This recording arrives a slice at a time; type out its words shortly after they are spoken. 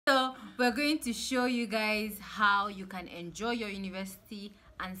So we're going to show you guys how you can enjoy your university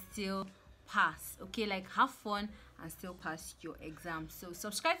and still pass. Okay, like have fun and still pass your exam. So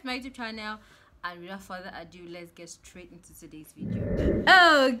subscribe to my YouTube channel, and without further ado, let's get straight into today's video.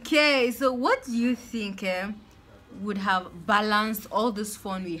 Okay, so what do you think would have balanced all this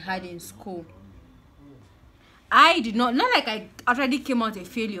fun we had in school? I did not like I already came out a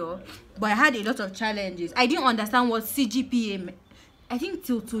failure, but I had a lot of challenges. I didn't understand what CGPA meant. I think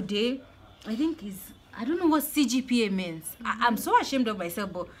till today, I don't know what CGPA means. I'm so ashamed of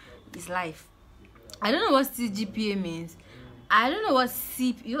myself, but it's life. I don't know what CGPA means. I don't know what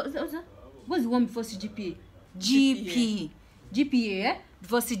what's the one before CGPA? GPA, yeah?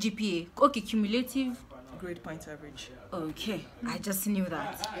 Before CGPA. Okay, cumulative grade point average. Okay, I just knew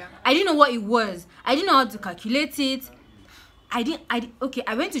that. Yeah. I didn't know what it was. I didn't know how to calculate it. Okay,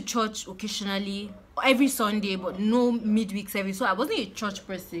 I went to church occasionally every Sunday, but no midweek service, so I wasn't a church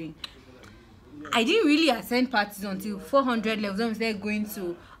person. I didn't really attend parties until 400 levels when we started going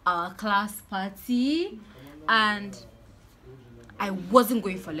to our class party, and I wasn't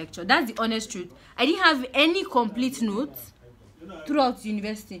going for lecture. That's the honest truth. I didn't have any complete notes throughout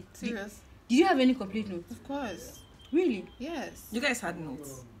university. Serious? Did you have any complete notes? Of course. Really? Yes. You guys had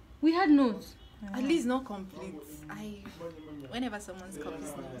notes? We had notes. At least not complete. Whenever someone's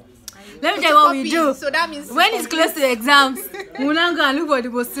copies notes, let me tell you what we do. So that means when it's close to exams, we'll now go and look for the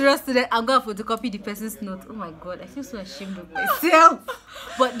most serious student and go and photocopy the person's note. Oh my god, I feel so ashamed of myself.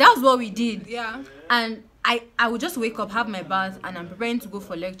 But that's what we did. Yeah. And I would just wake up, have my bath, and I'm preparing to go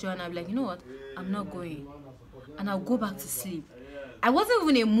for lecture, and I'm like, you know what? I'm not going. And I'll go back to sleep. I wasn't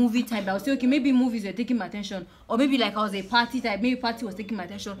even a movie type. I was saying, okay, maybe movies were taking my attention, or maybe like I was a party type. Maybe party was taking my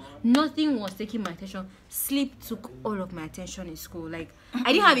attention. Nothing was taking my attention. Sleep took all of my attention in school. Like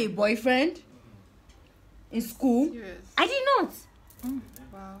I didn't have a boyfriend in school. Serious? I did not.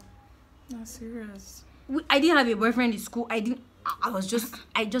 Wow. Not serious. I didn't have a boyfriend in school. I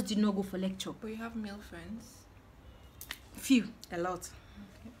just did not go for lecture. But you have male friends? Few. A lot.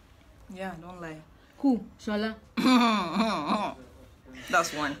 Okay. Yeah, don't lie. Who? Shola?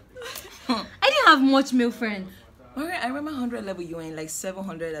 That's one. I didn't have much male friends. I remember 100 level, you were in like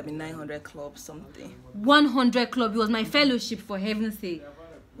 700, 900 club, something. 100 club. It was my fellowship, for heaven's sake.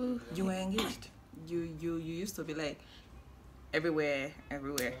 You were engaged. You used to be like everywhere.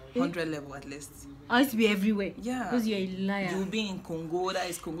 100 level at least. I used to be everywhere. Yeah. Because you're a liar. You'll be in Congo, that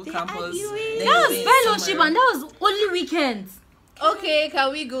is Congo campus. That was fellowship, and that was only weekends. Okay,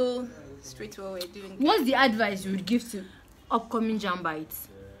 can we go straight to what we're doing? What's the advice you would give to upcoming jam bites?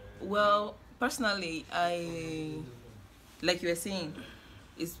 Well, personally, like you were saying,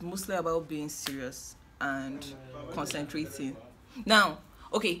 it's mostly about being serious and concentrating. Now,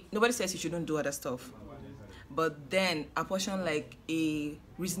 okay, nobody says you shouldn't do other stuff, but then apportion like a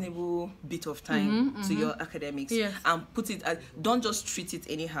reasonable bit of time to your academics, and put it don't just treat it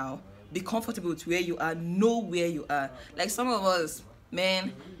anyhow. Be comfortable with where you are, know where you are. Like some of us,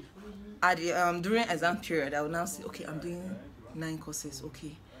 man, at the, during exam period, I will now say, okay, I'm doing 9 courses.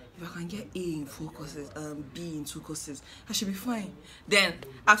 Okay, if I can get A in 4 courses, B in 2 courses, I should be fine. Then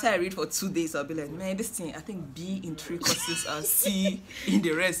after I read for 2 days, I'll be like, man, this thing, I think B in 3 courses and C in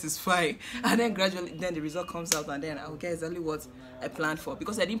the rest is fine. And then gradually, then the result comes out, and then I'll get exactly what I planned for,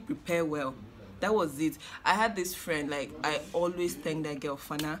 because I didn't prepare well. That was it. I had this friend, like, I always thank that girl,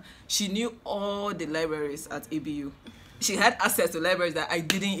 Fana. She knew all the libraries at ABU. She had access to libraries that I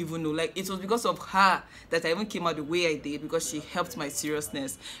didn't even know. Like, it was because of her that I even came out the way I did, because she helped my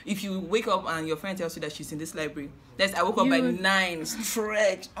seriousness. If you wake up and your friend tells you that she's in this library, I woke up by 9,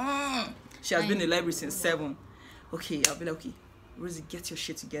 stretch. She has been in the library since 7. Okay, I'll be like, okay, Rosie, get your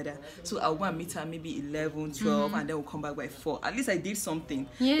shit together. So I'll go and meet her maybe 11, 12, and then we'll come back by 4. At least I did something.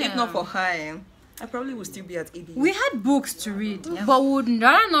 Yeah. If not for her, I probably would still be at ABU. We had books to read, but we would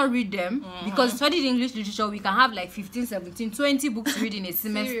rather not read them, because studied English literature, we can have like 15, 17, 20 books to read in a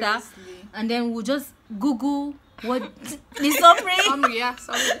semester. Seriously? And then we'll just Google what the summary. Yeah,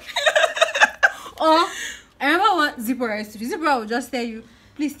 sorry. Or I remember what Zipporah used to do. Zipporah would just tell you,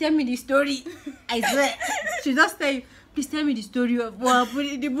 please tell me the story. I swear. She just tell you, please tell me the story of what I put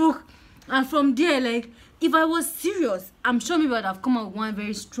in the book. And from there, like, if I was serious, I'm sure maybe I'd have come out with one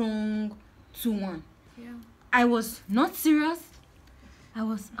very strong 2-1. Yeah. I was not serious. I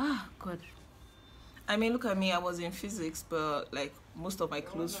was, God. I mean, look at me. I was in physics, but like most of my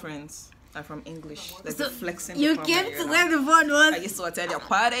close friends are from English. Like So the flexing. you department, came to know. where the fun was. I used to attend their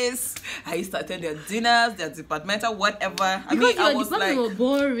parties. I used to attend their dinners, their departmental, whatever. Because I your was department like, was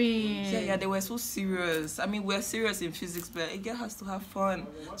boring. yeah, they were so serious. I mean, we're serious in physics, but a girl has to have fun.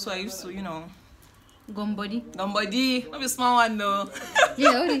 So I used to, Gumbody. Nobody, not be small one no.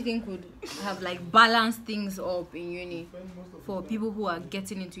 Yeah, what do you think would have like balanced things up in uni for people who are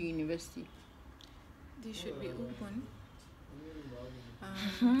getting into university? They should be open.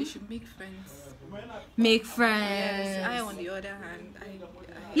 They should make friends. Make friends. Yes, I on the other hand,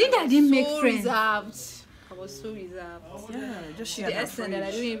 I Linda was didn't so make friends. Reserved. I was so reserved. Yeah, just To share the that extent that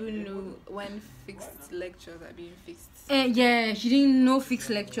I fridge. don't even know when fixed lectures are being fixed. Yeah, she didn't know fixed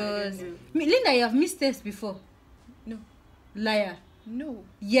lectures. I didn't Linda, you have missed tests before. No. Liar. No.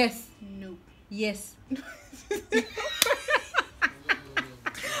 Yes. No. Yes.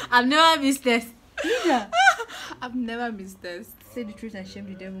 I've never missed tests. Linda. I've never missed tests. Say the truth and shame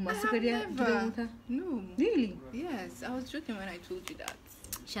the devil. I have never. No. Really? Yes, I was joking when I told you that.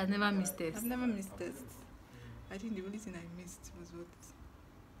 She has never missed tests. I've never missed tests. I think the only thing I missed was what?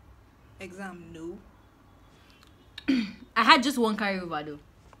 Exam, no. I had just one carryover though.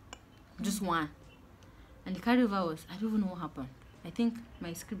 Just one. And the carryover was, I don't even know what happened. I think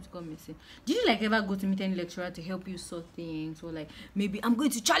my script got missing. Did you like ever go to meet any lecturer to help you sort things? Or like, maybe I'm going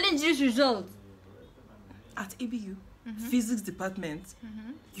to challenge this result? At ABU, physics department,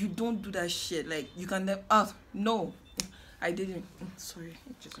 you don't do that shit. Like, you can never. No, I didn't. Sorry.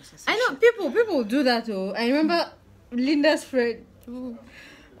 I know people do that. Oh, I remember Linda's friend.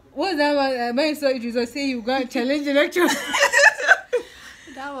 What's that one? My saw it was saying you got to challenge the lecturer.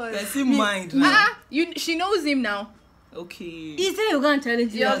 That was. That's in mind. She knows him now. Okay. He said you got to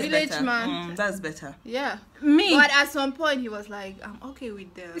challenge Your the village better. man. That's better. Yeah. Me. But at some point he was like, I'm okay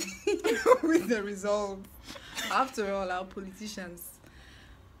with the with the result. After all, our politicians,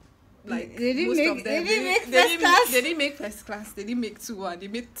 like They didn't most make- of them, they didn't make they first didn't- class. They didn't make first class. They didn't make 2-1. They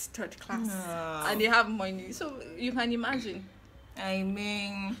made third class, and they have money. So you can imagine. I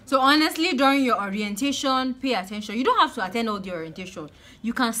mean, So honestly, during your orientation, pay attention. You don't have to attend all the orientation.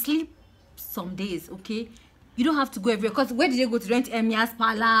 You can sleep some days, okay? You don't have to go everywhere. Because where did they go to? They went to Emia's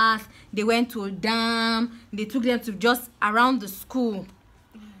Palace. They went to a dam. They took them to just around the school.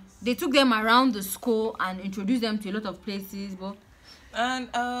 They took them around the school and introduced them to a lot of places. But and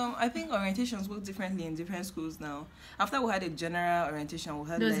I think orientations work differently in different schools now. After we had a general orientation, we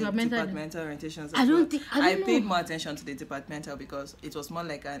had There's like departmental. departmental orientations. as I don't well. think- I don't paid know. more attention to the departmental because it was more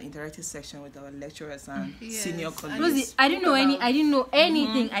like an interactive section with our lecturers and Yes, senior and colleagues. Rosie, I didn't know about-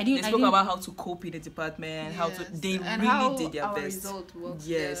 anything. I They didn't. spoke about how to cope in the department, how to. Yes, They and really how did their our best. result works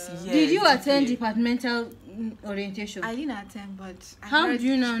Yes, there. yes. Did you attend definitely. departmental orientation? I didn't attend, but I How heard do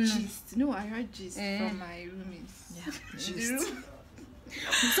you not know? gist. No, I heard gist Eh. from my roommates. Yeah, The just. room-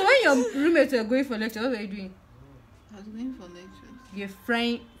 So when your roommates were going for lecture, what were you doing? I was going for lectures. You're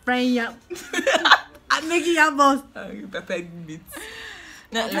frying yam. I'm making yam balls. You prepared meat.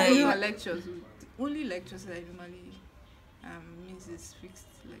 I Not was going like for lectures. Only lectures that I normally miss is fixed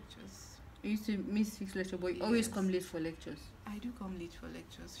lectures. I used to miss 6 lecture, but you always Yes. come late for lectures. I do come late for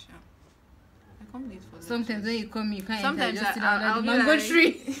lectures, Sha. I come late for lectures. Sometimes when you come, you can't Sometimes enter. Just sit I'll down under be the mango like-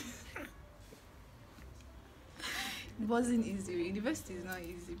 tree. It wasn't easy. University is not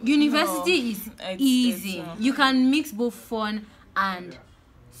easy. but- University No, is it's- easy. it's, You can mix both fun and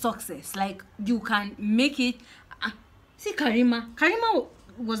success. Like you can make it. See Karima. Karima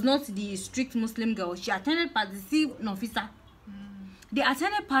was not the strict Muslim girl. She attended parties. See Nafisa. They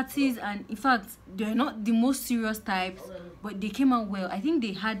attended parties, and in fact, they're not the most serious types, but they came out well. I think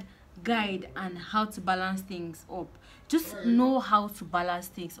they had guide and how to balance things up. Just know how to balance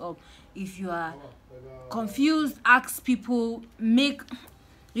things up. If you are confused, ask people.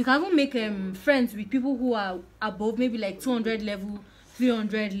 You can even make friends with people who are above, maybe like 200 level,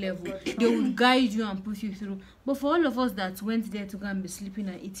 300 level. They will guide you and push you through. But for all of us that went there to go and be sleeping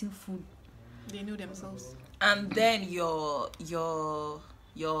and eating food, They know themselves. and then your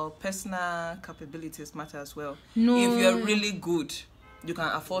personal capabilities matter as well. No. If you're really good, you can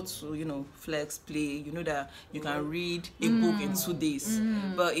afford to flex, play. You know that you can read a book in 2 days.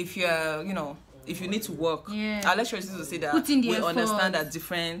 But if you're if you need to work, Yeah. our lecturers used to say that Put in the we effort. understand at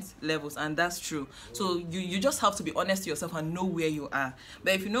different levels, and that's true. So you just have to be honest to yourself and know where you are.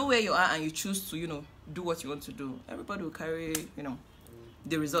 But if you know where you are and you choose to do what you want to do, everybody will carry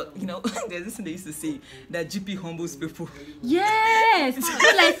the result. There's this thing they used to say that GP humbles people. yes,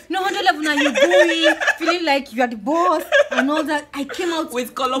 feel like no 100 level now you going, feeling like you are the boss and all that. I came out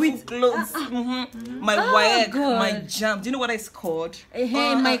With colorful clothes. My Oh, WAEC, God. my jam. Do you know what it's called?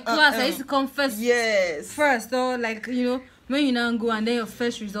 in my class. I used to come first. Yes. First, or like when you now go and then your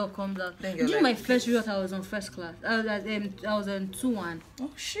first result comes out. Then you're During like, my first result, I was on first class. I was on 2-1.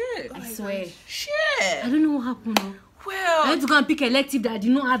 Oh shit. I swear. I Shit. don't know what happened though. I Well, had to go and pick elective that I did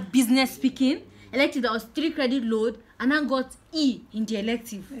not have business speaking. elective that was 3 credit load and I got E in the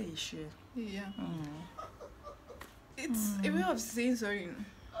elective. Hey, sure. Yeah. It's a way of saying sorry.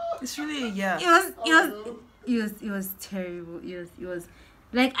 It's really, yeah. It was terrible. It was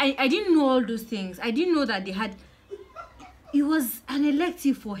like I didn't know all those things. I didn't know that they had. It was an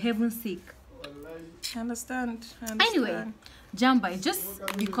elective, for heaven's sake. I understand. Anyway, Jamba, just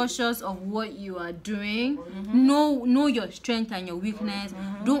be cautious of what you are doing. Know your strength and your weakness.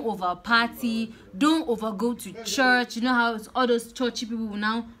 Don't over party. Don't overgo to church. You know how all those churchy people will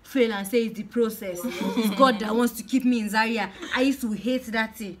now fail and say it's the process. It's God that wants to keep me in Zaria. I used to hate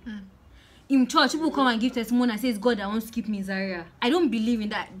that thing. In church, people come and give testimony and say it's God that wants to keep me in Zaria. I don't believe in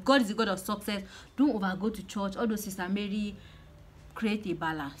that. God is the God of success. Don't overgo to church. Although Sister Mary, create a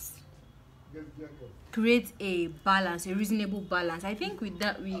balance. Create a balance, a reasonable balance. I think with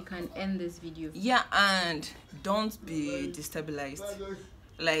that we can end this video. Yeah, and don't be destabilized.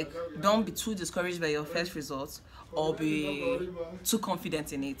 Like, don't be too discouraged by your first results or be too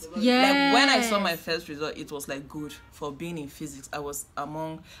confident in it. Yeah. Like, when I saw my first result, it was like good. For being in physics, I was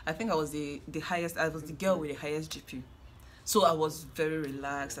I think I was the highest, I was the girl with the highest GP. So I was very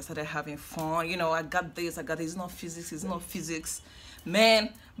relaxed. I started having fun. You know, I got this. It's not physics. Man,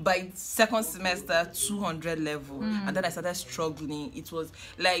 by second semester, 200 level. And then I started struggling. It was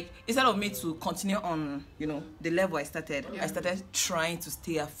like, instead of me to continue on, you know, the level I started, I started trying to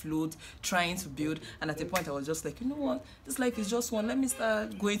stay afloat, trying to build. And at a point, I was just like, you know what? This life is just one. Let me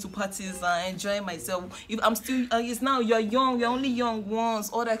start going to parties and enjoying myself. If I'm still, it's now, you're young, you're only young once,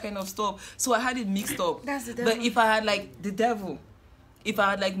 all that kind of stuff. So I had it mixed up. That's the devil. But if I had, like, the devil, if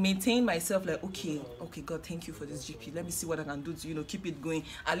I had like maintained myself, like, okay, God, thank you for this GP. Let me see what I can do to, you know, keep it going.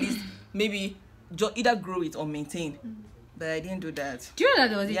 At least maybe either grow it or maintain. But I didn't do that. Do you know that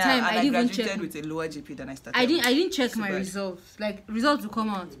there was a time I didn't even check? I graduated with a lower GP than I started. I didn't check so my bad. results. Like, results will come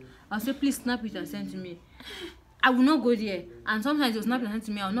out. I'll say, please snap it and send to me. I will not go there. And sometimes they'll snap it and send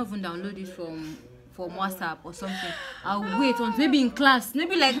to me. I'll not even download it from WhatsApp or something. I'll wait until maybe in class.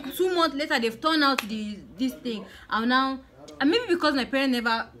 Maybe like 2 months later they've turned out this thing. I'll now, and maybe because my parents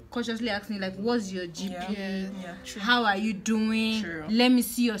never consciously asked me, like, what's your GPA? Yeah, true. How are you doing? True. Let me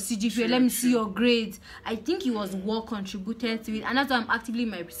see your CGPA. True, Let me see your grades. I think it was what contributed to it, and that's why I'm actively in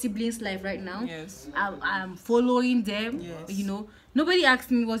my siblings' life right now. Yes. I'm following them. Yes. You know, nobody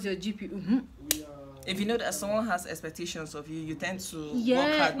asked me what's your GPA. If you know that someone has expectations of you, you tend to work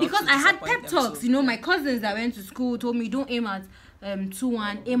Yeah, hard not because to I had disappoint pep them, talks. so, You know, yeah. my cousins that went to school told me don't aim at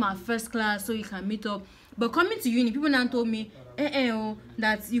 2-1, aim at first class so you can meet up. But coming to uni, people now told me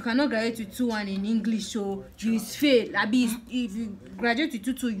that you cannot graduate with 2-1 in English, so you fail. If you graduate with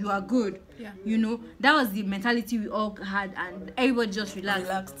 2-2, you are good. Yeah. You know, that was the mentality we all had, and everybody just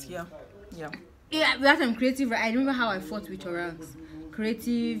relaxed. Yeah. Yeah, we had some creative. I remember how I fought with Orangs.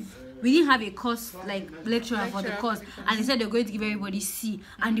 Creative. We didn't have a course, like lecturer for the course, and they said they're going to give everybody C,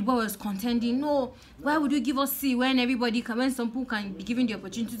 and the boy was contending, no, why would you give us C when some people can be given the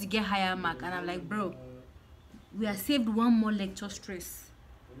opportunity to get higher mark? And I'm like, bro, we are saved one more lecture stress.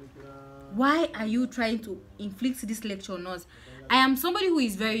 Why are you trying to inflict this lecture on us? I am somebody who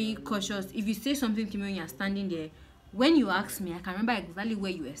is very cautious. If you say something to me when you're standing there, when you ask me, I can remember exactly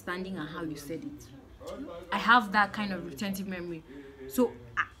where you were standing and how you said it. I have that kind of retentive memory. So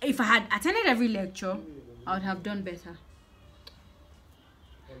if I had attended every lecture, I would have done better.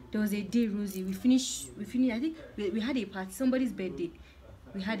 There was a day, Rosie, we finished, I think we had a party, somebody's birthday.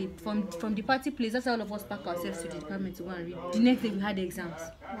 We had it from the party place. That's how all of us pack ourselves to the department to go and read. The next day we had exams.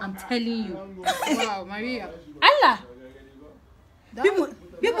 I'm telling you. Wow, Maria. Allah!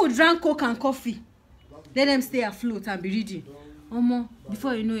 People drank Coke and coffee. Let them stay afloat and be reading.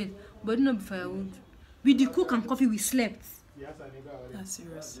 Before you know it. But not before I would. With the Coke and coffee, we slept. That's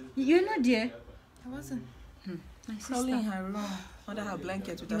serious. You're not there? I wasn't. My Probably in sister. her room, under her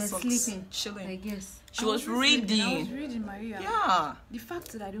blanket with You her were socks, sleeping, chilling. I guess. She was reading. I was reading, Maria. Yeah. The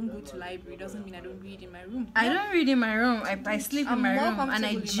fact that I don't go to library doesn't mean I don't read in my room. I don't read in my room. I sleep in I'm my more room and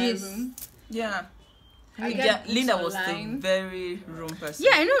I comfortable in my gist. room. Yeah. I get Yeah, books Linda was the online. very room person.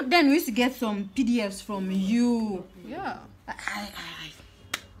 Yeah, I know. Then we used to get some PDFs from you. Yeah. I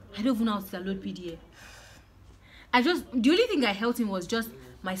don't even know how to download PDF. The only thing I helped him was just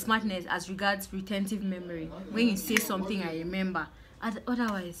my smartness as regards retentive memory. When you say something, I remember.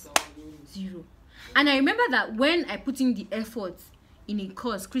 Otherwise, zero. And I remember that when I put in the effort in a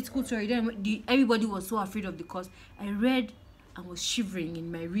course, critical theory, then everybody was so afraid of the course. I read and was shivering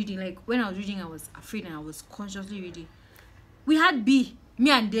in my reading. Like when I was reading, I was afraid and I was consciously reading. We had B,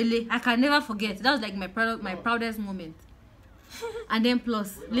 me and Dele. I can never forget. That was like my proudest moment. And then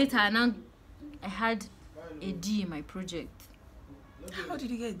plus later, I had a D in my project. How did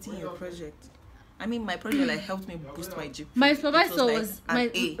you get a D in your project? I mean, my project like helped me boost my GPA. My It supervisor like was an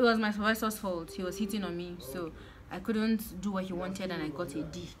my A. it was my supervisor's fault. He was hitting on me, so I couldn't do what he wanted, and I got a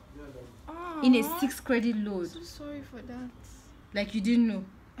D in a 6 credit load. So sorry for that. Like, you didn't know?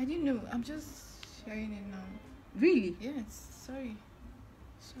 I didn't know. I'm just sharing it now. Really? Yes. Sorry.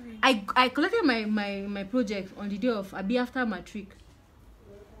 I collected my project on the day of after matric.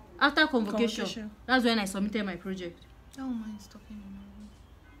 After convocation. That's when I submitted my project. Oh, mine's talking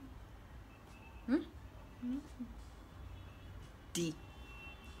now. D.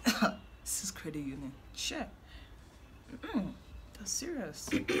 6 credit unit. Sure. That's serious.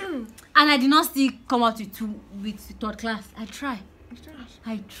 And I did not still come out with third class. I tried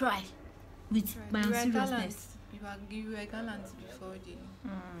with my You were seriousness. gallant. You were gallant before the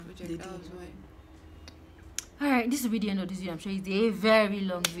project. That was why. Alright, this will be the end of this video. I'm sure it's a very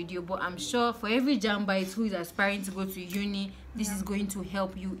long video, but I'm sure for every Jambite who is aspiring to go to uni, this is going to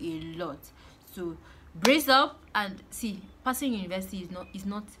help you a lot. So brace up and see, passing university is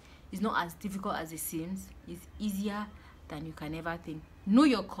not as difficult as it seems. It's easier than you can ever think. Know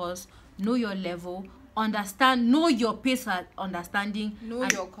your course, know your level, know your pace at understanding. Know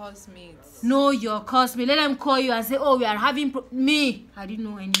your course mates. Know your course mate. Let them call you and say, oh, we are having me. I didn't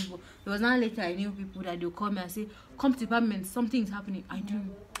know any. It was not later I knew people that they'll call me and say, come to department, something is happening. I do.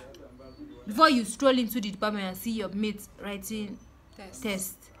 Before you stroll into the department and see your mates writing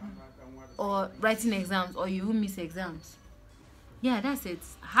tests or writing exams, or you will miss exams. Yeah, that's it.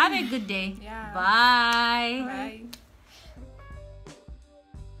 Have a good day. Yeah. Bye. Bye.